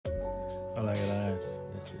Hola, guys.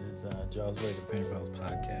 This is Jaws Way, the Painter Files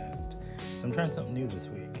podcast. So I'm trying something new this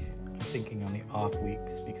week. I'm thinking on the off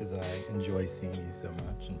weeks, because I enjoy seeing you so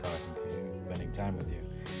much and talking to you, spending time with you,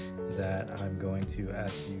 that I'm going to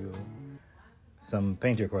ask you some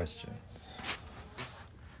painter questions.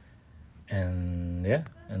 And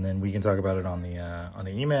then we can talk about it on the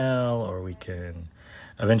email, or we can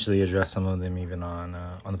eventually address some of them even on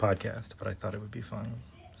the podcast. But I thought it would be fun,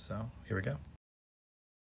 so here we go.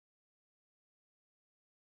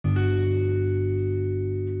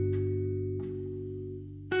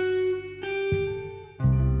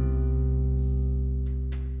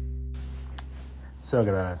 So,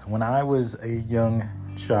 guys, when I was a young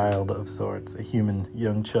child of sorts, a human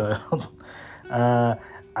young child,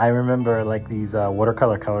 I remember like these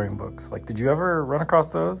watercolor coloring books. Like, did you ever run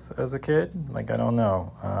across those as a kid? Like, I don't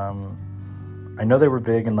know. I know they were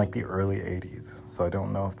big in like the early 80s, so I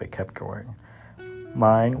don't know if they kept going.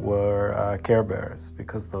 Mine were Care Bears,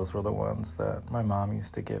 because those were the ones that my mom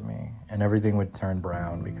used to get me. And everything would turn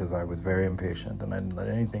brown because I was very impatient and I didn't let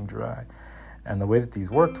anything dry. And the way that these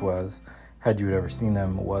worked was, had you ever seen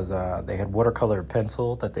them, was they had watercolor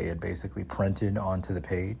pencil that they had basically printed onto the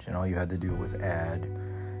page, and all you had to do was add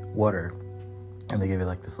water, and they gave you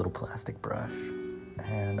like this little plastic brush.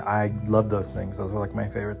 And I loved those things. Those were like my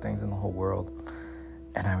favorite things in the whole world.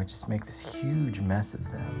 And I would just make this huge mess of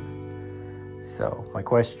them. So my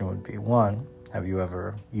question would be, one, have you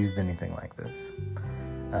ever used anything like this?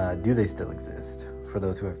 Do they still exist for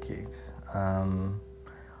those who have kids?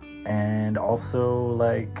 And also,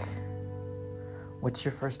 like, what's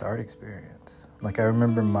your first art experience? Like, I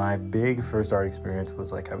remember my big first art experience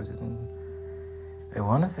was like I was in, I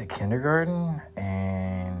want to say kindergarten,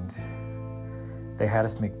 and they had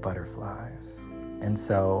us make butterflies. And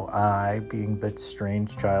so I, being the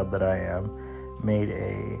strange child that I am, made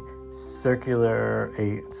a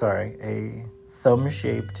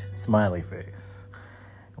thumb-shaped smiley face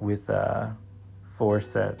with 4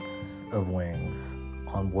 sets of wings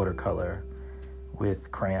on watercolor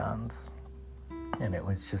with crayons. And it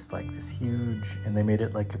was just like this huge, and they made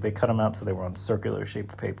it like, they cut them out so they were on circular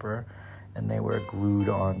shaped paper, and they were glued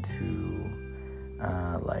onto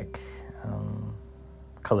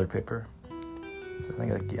colored paper. So I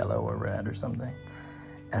think like yellow or red or something.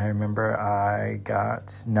 And I remember I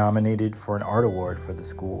got nominated for an art award for the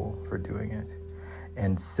school for doing it.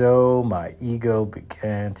 And so my ego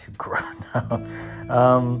began to grow.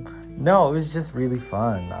 No, it was just really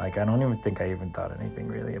fun. Like, I don't even think I even thought anything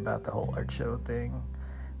really about the whole art show thing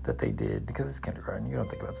that they did, because it's kindergarten, you don't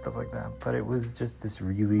think about stuff like that. But it was just this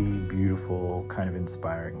really beautiful, kind of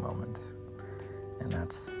inspiring moment. And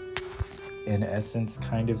that's, in essence,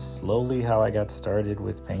 kind of slowly how I got started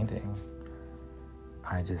with painting.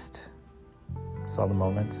 I just saw the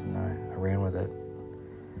moment and I ran with it.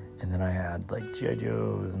 And then I had like G.I.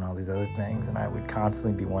 Joes and all these other things, and I would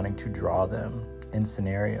constantly be wanting to draw them in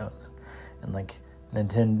scenarios, and like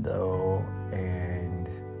Nintendo and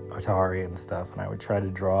Atari and stuff, and I would try to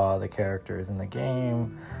draw the characters in the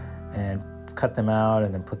game and cut them out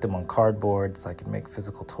and then put them on cardboard so I could make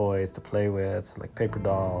physical toys to play with, so like paper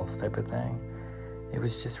dolls type of thing. It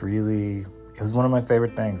was just really, it was one of my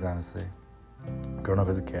favorite things, honestly, growing up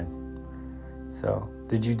as a kid. So,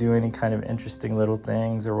 did you do any kind of interesting little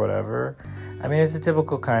things or whatever? I mean, it's a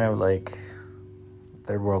typical kind of like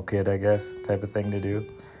third world kid, I guess, type of thing to do.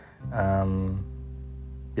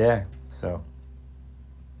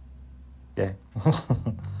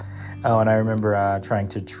 Oh, and I remember trying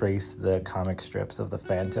to trace the comic strips of the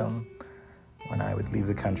Phantom. When I would leave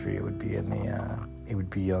the country, it would be in the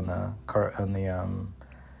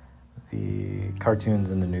the cartoons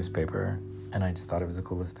in the newspaper, and I just thought it was the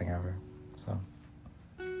coolest thing ever. So,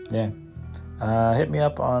 yeah. Hit me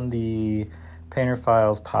up on the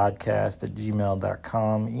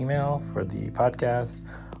painterfilespodcast@gmail.com email for the podcast,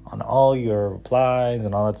 on all your replies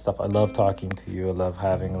and all that stuff. I love talking to you. I love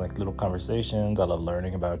having like little conversations. I love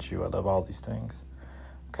learning about you. I love all these things.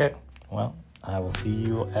 Okay, well, I will see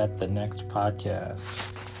you at the next podcast.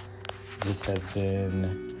 This has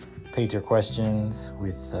been Painter Questions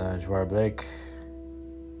with Joar Blake.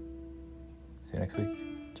 See you next week.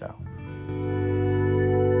 Ciao.